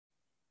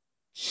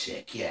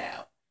Check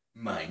out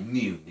my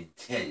new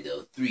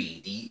Nintendo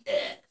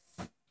 3DS.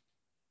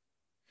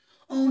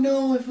 Oh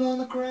no, it fell on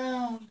the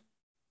ground.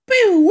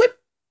 Pew, whip.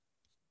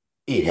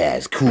 It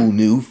has cool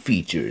new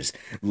features,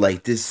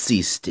 like this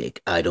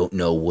C-Stick. I don't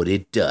know what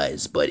it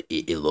does, but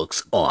it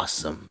looks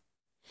awesome.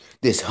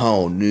 This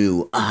whole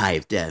new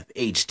high-def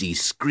HD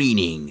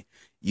screening.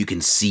 You can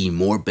see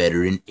more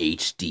better in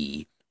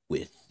HD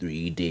with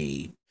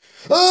 3D.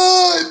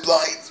 Oh, it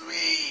blinds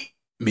me!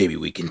 Maybe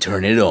we can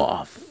turn it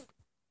off.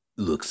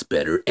 Looks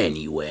better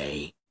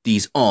anyway.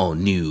 These all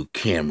new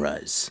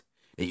cameras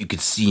that you can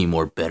see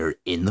more better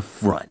in the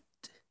front.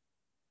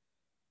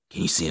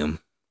 Can you see them?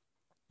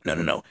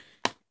 No.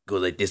 Go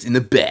like this in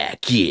the back.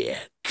 Yeah,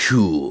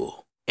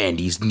 cool. And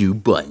these new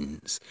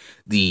buttons.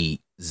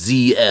 The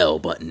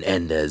ZL button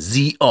and the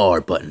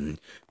ZR button.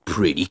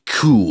 Pretty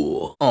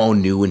cool. All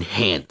new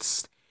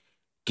enhanced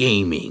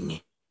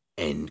gaming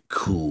and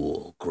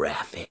cool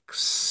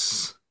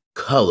graphics.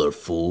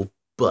 Colorful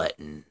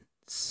buttons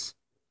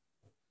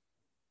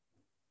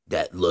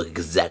that look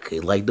exactly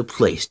like the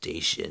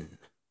PlayStation.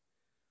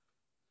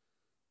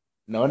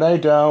 No, they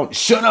don't.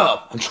 Shut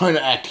up! I'm trying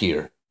to act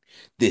here.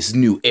 This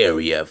new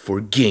area for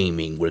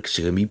gaming where it's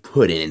gonna be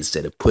put in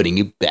instead of putting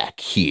it back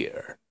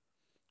here.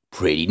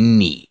 Pretty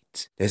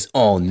neat. This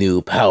all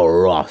new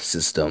power off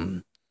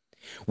system,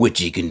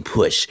 which you can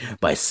push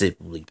by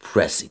simply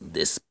pressing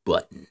this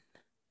button.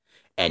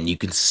 And you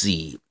can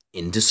see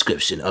in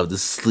description of the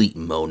sleep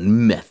mode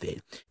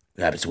method.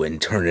 What happens when you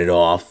turn it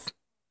off?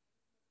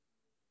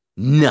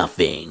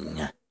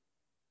 Nothing.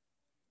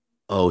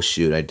 Oh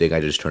shoot, I think I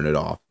just turned it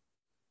off.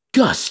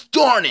 Gosh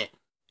darn it!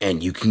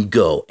 And you can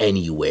go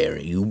anywhere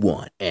you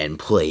want and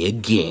play a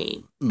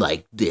game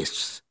like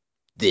this.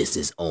 This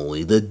is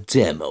only the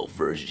demo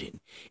version,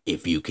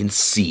 if you can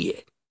see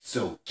it.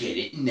 So get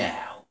it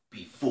now,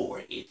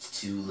 before it's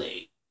too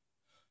late.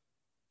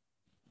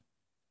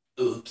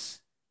 Oops,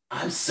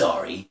 I'm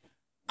sorry.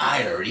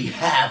 I already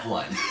have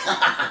one.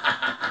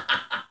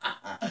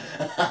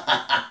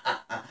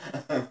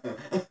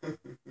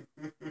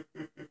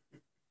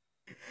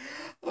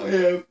 I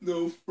have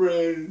no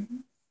friends.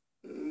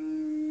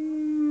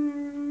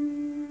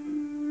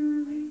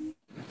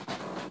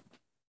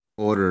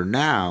 Order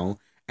now,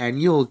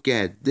 and you'll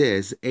get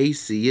this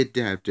AC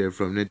adapter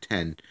from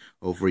Nintendo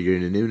for your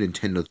new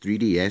Nintendo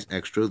 3DS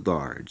Extra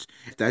Large.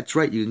 That's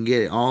right, you can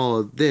get all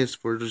of this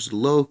for just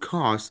low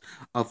cost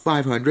of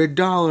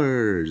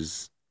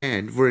 $500.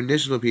 And for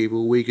additional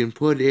people, we can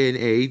put in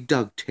a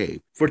duct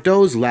tape. For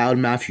those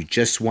loudmouths who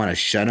just want to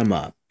shut them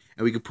up.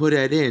 And we can put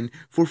that in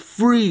for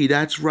free.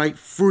 That's right,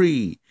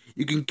 free.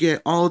 You can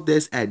get all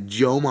this at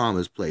Joe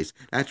Mama's place.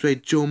 That's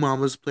right, Joe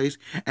Mama's place.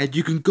 And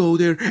you can go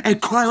there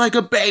and cry like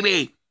a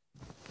baby.